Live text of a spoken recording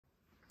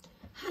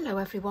Hello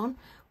everyone,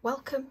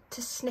 welcome to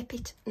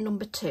snippet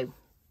number 2.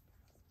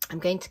 I'm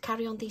going to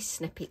carry on these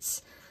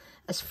snippets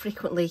as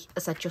frequently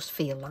as I just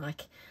feel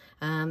like.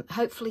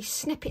 Hopefully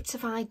snippets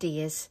of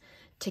ideas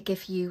to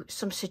give you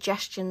some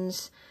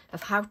suggestions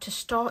of how to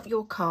start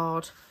your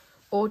card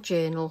or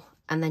journal,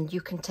 and then you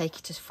can take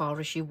it as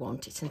far as you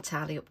want. It's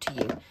entirely up to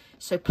you.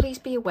 So please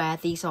be aware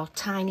these are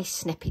tiny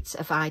snippets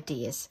of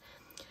ideas.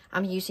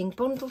 I'm using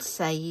bundled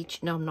sage,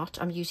 no I'm not,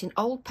 I'm using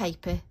old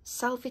paper,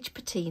 salvage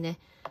patina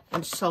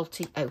and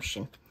salty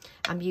ocean.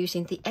 I'm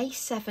using the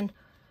A7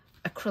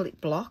 acrylic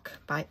block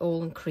by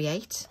All and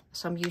Create.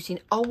 So I'm using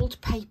old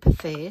paper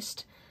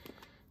first,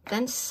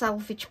 then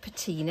salvage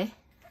patina,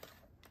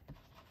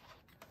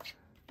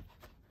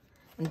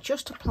 and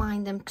just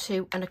applying them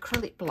to an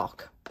acrylic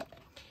block.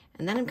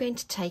 And then I'm going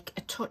to take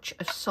a touch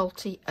of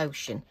salty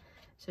ocean.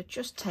 So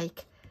just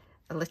take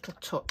a little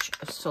touch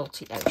of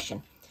salty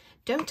ocean.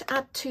 Don't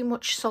add too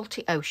much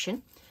salty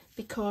ocean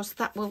because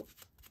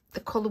the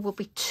colour will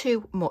be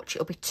too much.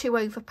 It'll be too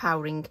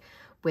overpowering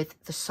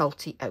with the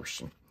salty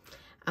ocean.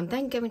 I'm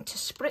then going to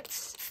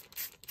spritz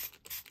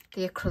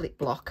the acrylic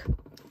block.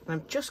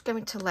 I'm just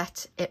going to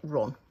let it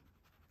run,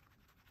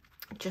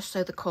 just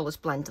so the colours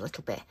blend a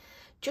little bit.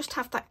 Just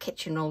have that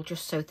kitchen roll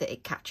just so that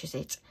it catches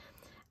it.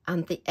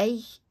 And the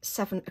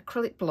A7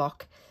 acrylic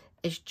block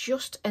is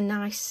just a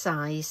nice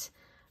size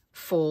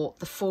for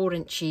the 4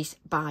 inches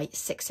by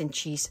 6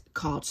 inches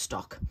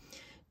cardstock.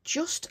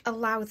 Just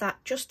allow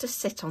that just to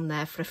sit on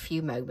there for a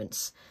few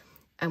moments,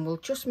 and we'll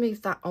just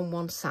move that on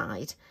one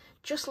side.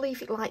 Just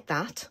leave it like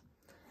that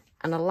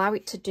and allow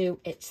it to do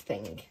its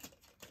thing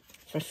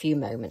for a few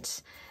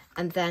moments,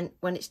 and then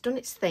when it's done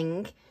its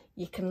thing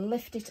you can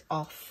lift it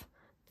off,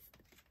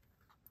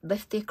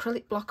 lift the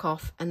acrylic block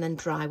off, and then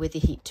dry with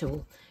your heat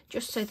tool,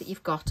 just so that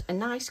you've got a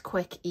nice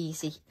quick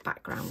easy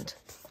background.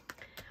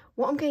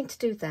 What I'm going to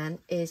do then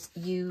is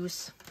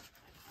use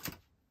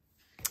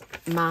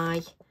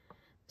my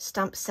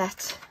stamp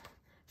set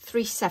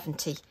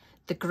 370,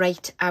 the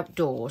Great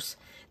Outdoors.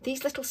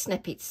 These little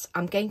snippets,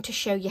 I'm going to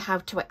show you how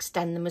to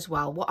extend them as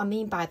well. What I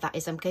mean by that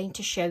is I'm going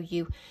to show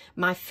you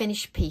my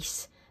finished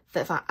piece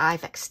that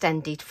I've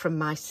extended from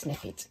my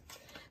snippet.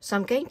 So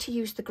I'm going to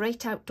use the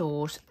Great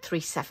Outdoors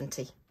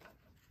 370.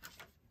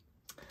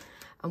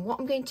 And what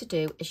I'm going to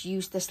do is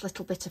use this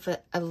little bit of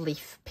a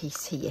leaf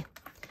piece here.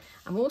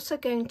 I'm also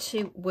going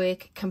to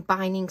work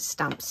combining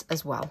stamps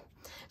as well.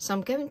 So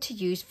I'm going to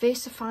use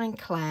VersaFine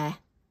Clair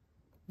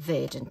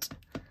Verdant.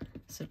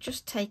 So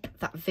just take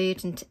that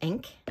Verdant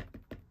ink.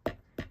 I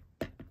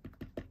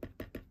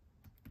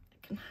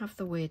can have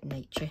the word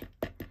nature.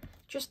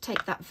 Just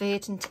take that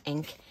Verdant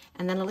ink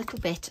and then a little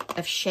bit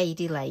of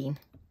Shady Lane,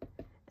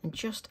 and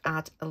just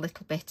add a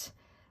little bit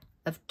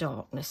of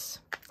darkness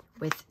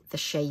with the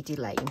Shady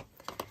Lane.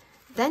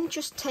 Then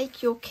just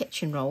take your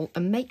kitchen roll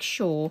and make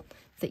sure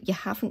that you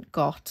haven't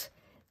got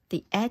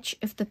the edge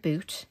of the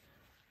boot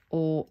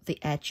or the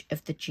edge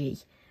of the G.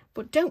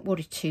 But don't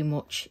worry too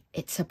much,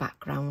 it's a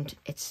background,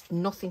 it's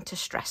nothing to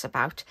stress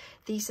about.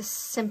 These are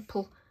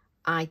simple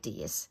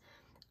ideas.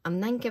 I'm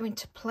then going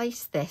to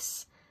place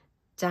this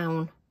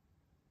down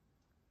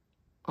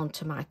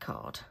onto my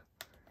card.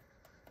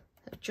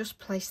 Just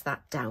place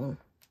that down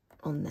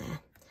on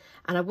there.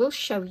 And I will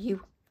show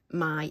you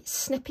my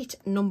snippet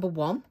number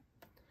 1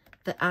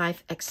 that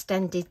I've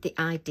extended the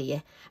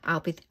idea. I'll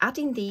be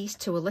adding these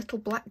to a little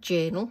black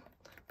journal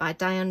by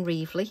Diane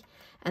Reevely,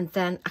 and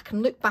then I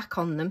can look back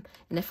on them,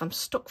 and if I'm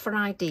stuck for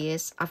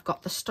ideas, I've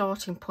got the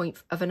starting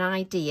point of an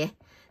idea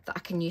that I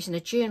can use in a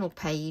journal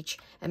page,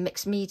 a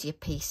mixed media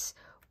piece,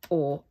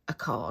 or a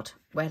card,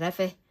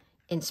 wherever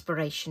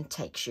inspiration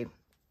takes you.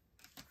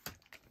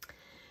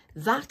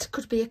 That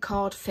could be a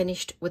card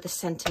finished with a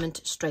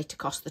sentiment straight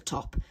across the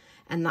top,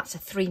 and that's a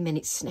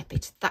 3-minute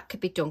snippet. That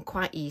could be done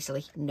quite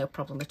easily, no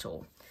problem at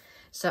all.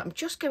 So I'm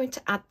just going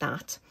to add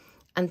that,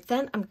 and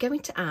then I'm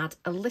going to add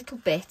a little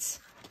bit.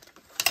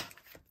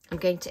 I'm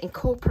going to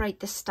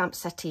incorporate this stamp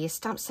set here,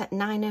 stamp set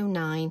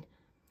 909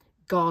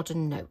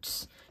 Garden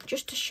Notes,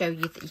 just to show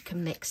you that you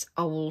can mix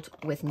old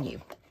with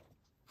new.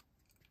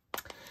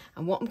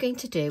 And what I'm going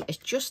to do is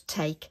just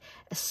take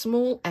a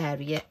small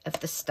area of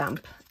the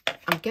stamp.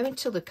 I'm going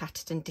to look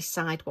at it and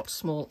decide what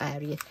small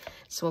area.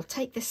 So I'll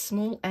take this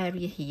small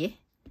area here.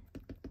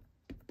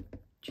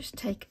 Just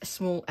take a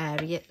small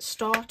area,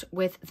 start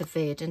with the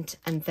Verdant,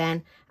 and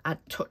then add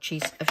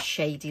touches of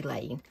Shady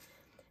Lane.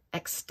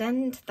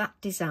 Extend that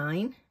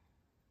design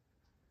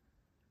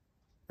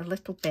a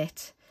little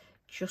bit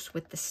just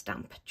with the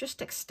stamp.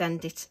 Just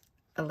extend it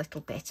a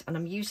little bit, and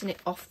I'm using it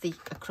off the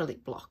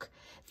acrylic block.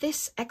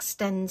 This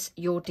extends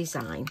your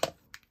design.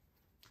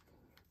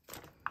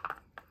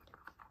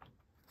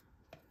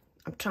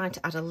 I'm trying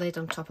to add a lid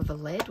on top of a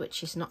lid,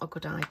 which is not a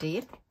good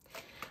idea.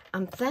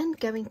 I'm then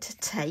going to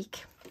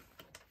take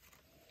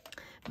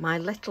my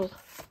little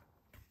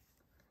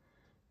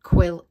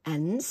quill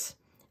ends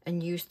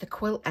and use the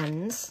quill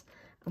ends,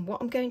 and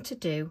what I'm going to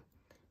do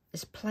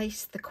is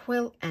place the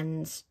quill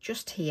ends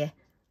just here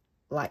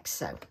like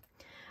so.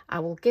 I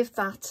will give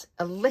that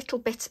a little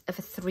bit of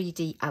a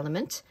 3D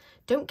element.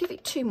 Don't give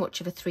it too much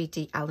of a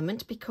 3D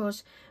element,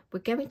 because we're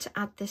going to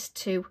add this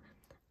to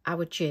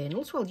our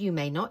journals. Well, you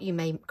may not, you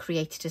may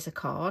create it as a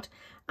card.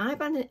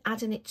 I'm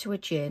adding it to a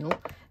journal,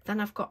 then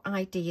I've got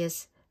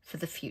ideas for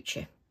the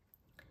future.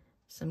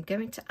 So I'm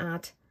going to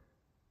add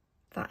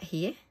that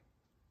here.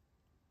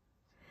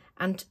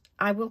 And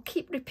I will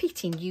keep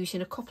repeating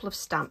using a couple of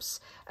stamps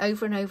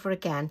over and over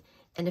again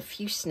in a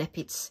few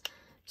snippets,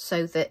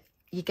 so that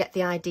you get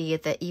the idea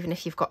that even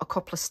if you've got a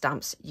couple of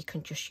stamps, you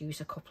can just use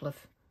a couple of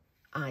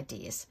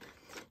ideas.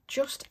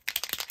 Just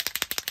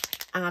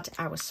add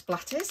our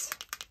splatters.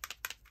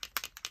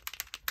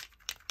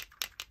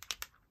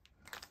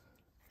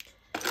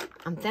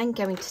 I'm then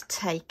going to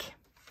take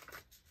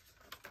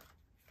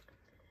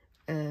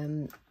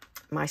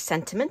my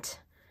sentiment,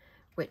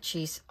 which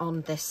is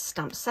on this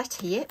stamp set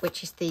here,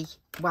 which is the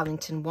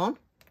Wellington one,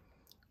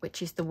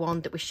 which is the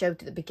one that we showed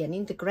at the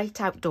beginning, the Great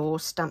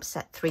Outdoors stamp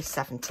set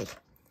 370.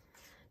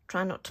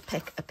 Try not to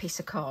pick a piece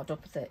of card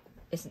up that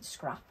isn't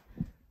scrap.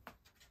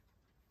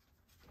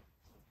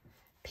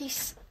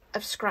 Piece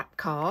of scrap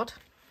card.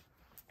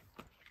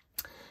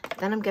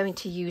 Then I'm going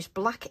to use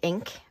black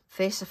ink,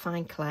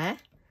 VersaFine Clair,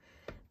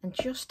 and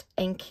just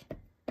ink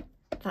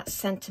that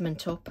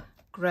sentiment up,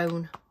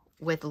 grown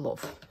with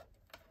love.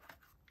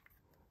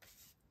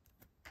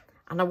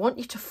 And I want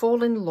you to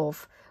fall in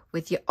love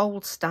with your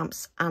old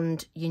stamps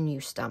and your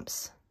new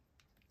stamps.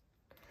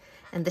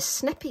 And the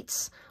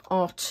snippets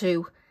are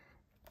to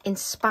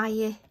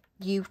inspire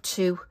you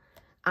to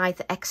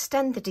either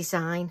extend the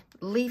design,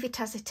 leave it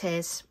as it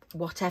is,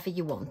 whatever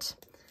you want.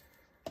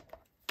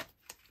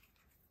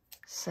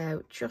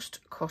 So just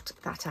cut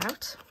that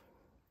out.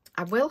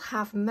 I will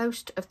have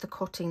most of the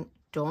cutting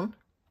done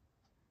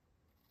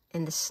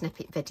in the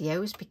snippet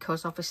videos,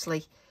 because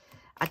obviously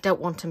I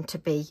don't want them to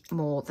be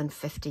more than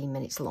 15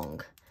 minutes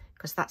long,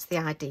 because that's the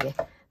idea.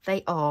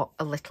 They are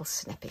a little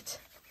snippet.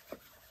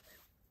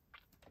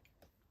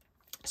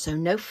 So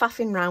no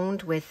faffing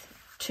round with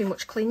too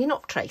much cleaning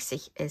up,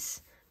 Tracy,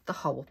 is the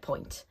whole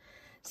point.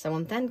 So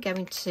I'm then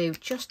going to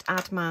just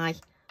add my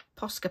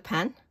Posca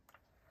pen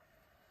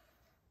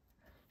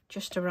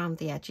just around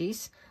the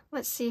edges.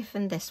 Let's see if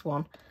in this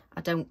one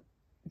I don't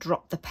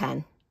drop the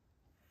pen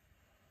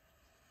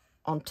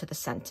onto the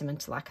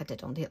sentiment like I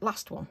did on the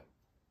last one.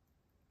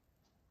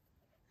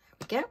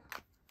 There we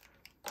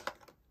go.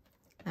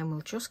 And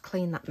we'll just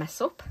clean that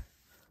mess up.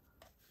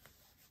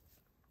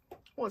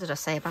 What did I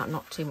say about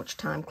not too much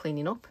time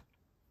cleaning up?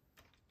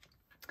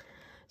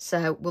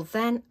 So we'll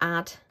then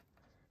add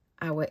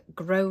our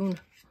grown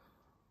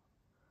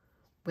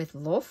with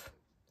love.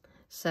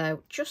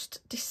 So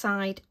just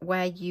decide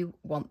where you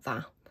want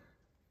that.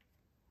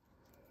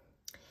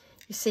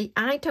 You see,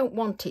 I don't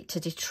want it to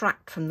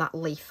detract from that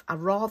leaf. I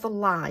rather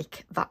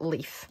like that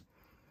leaf.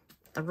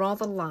 I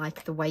rather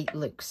like the way it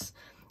looks.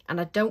 And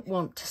I don't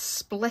want to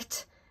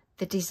split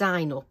the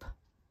design up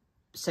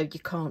so you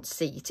can't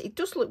see it. It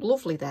does look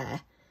lovely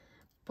there,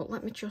 but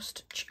let me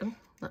just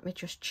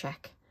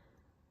check.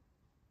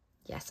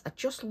 Yes, I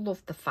just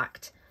love the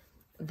fact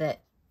that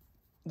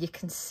you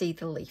can see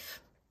the leaf.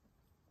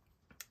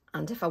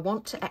 And if I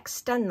want to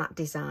extend that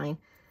design,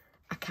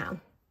 I can.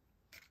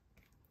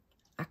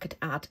 I could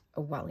add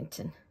a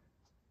Wellington.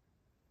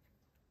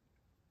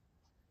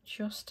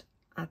 Just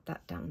add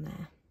that down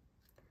there.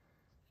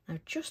 Now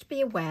just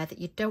be aware that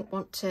you don't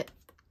want to,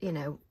 you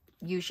know,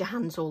 use your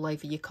hands all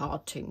over your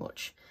card too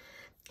much.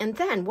 And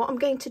then what I'm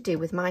going to do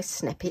with my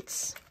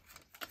snippets,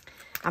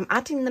 I'm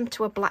adding them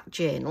to a black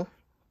journal,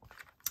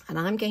 and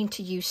I'm going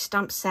to use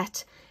stamp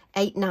set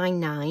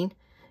 899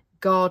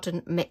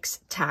 Garden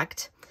Mix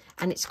Tagged,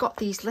 and it's got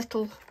these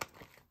little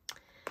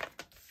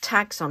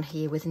tags on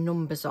here with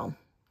numbers on.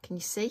 Can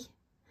you see?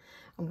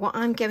 And what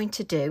I'm going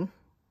to do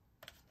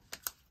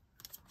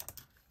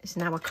is,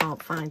 now I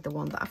can't find the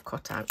one that I've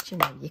cut out. You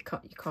know, you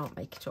can't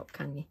make it up,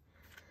 can you?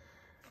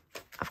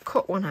 I've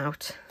cut one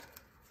out.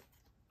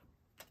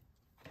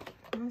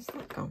 Where's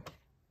that gone?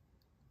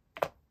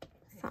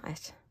 Is that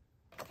it?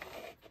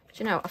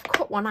 Do you know, I've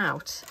cut one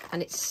out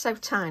and it's so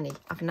tiny,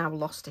 I've now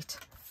lost it.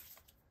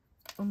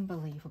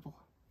 Unbelievable.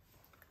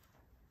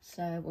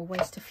 So we'll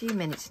waste a few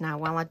minutes now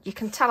while you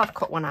can tell I've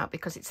cut one out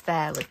because it's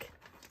there, look.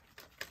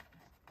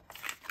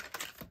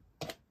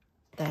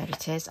 There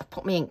it is. I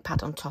put my ink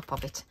pad on top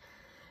of it.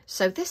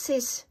 So this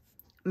is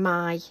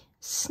my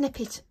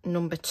snippet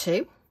number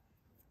 2,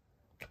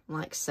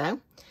 like so.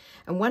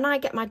 And when I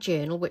get my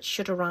journal, which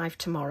should arrive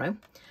tomorrow,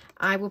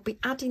 I will be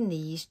adding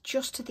these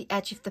just to the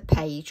edge of the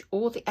page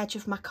or the edge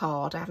of my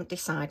card. I haven't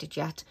decided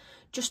yet,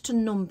 just to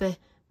number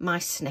my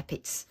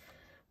snippets.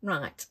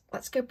 Right,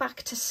 let's go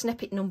back to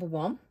snippet number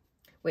 1,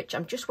 which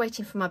I'm just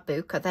waiting for my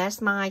book.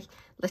 There's my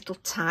little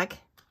tag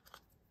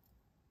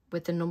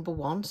with the number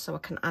 1, so I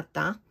can add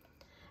that.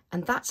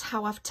 And that's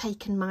how I've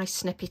taken my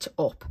snippet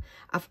up.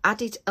 I've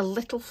added a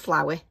little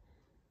flower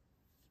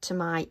to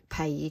my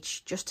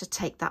page just to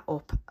take that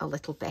up a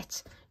little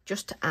bit,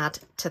 just to add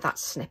to that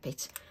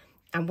snippet.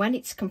 And when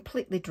it's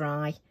completely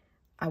dry,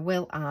 I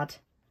will add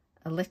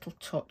a little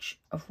touch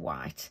of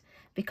white,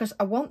 because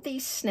I want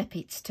these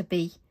snippets to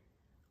be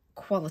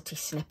quality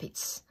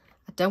snippets.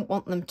 I don't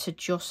want them to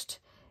just,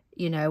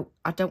 you know,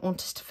 I don't want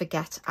us to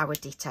forget our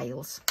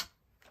details.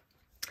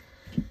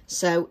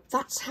 So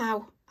that's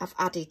how I've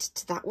added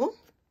to that one.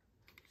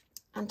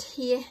 And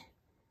here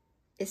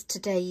is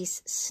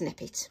today's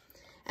snippet.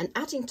 And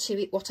adding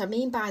to it, what I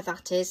mean by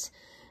that is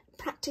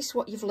practice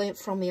what you've learnt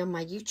from me on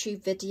my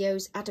YouTube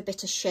videos, add a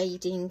bit of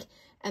shading,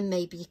 and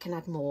maybe you can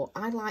add more.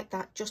 I like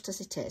that just as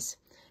it is.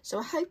 So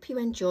I hope you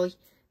enjoy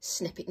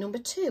snippet number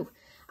 2.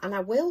 And I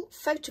will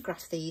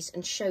photograph these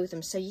and show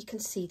them so you can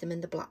see them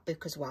in the black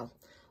book as well.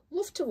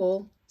 Love to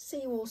all.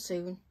 See you all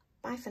soon.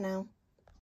 Bye for now.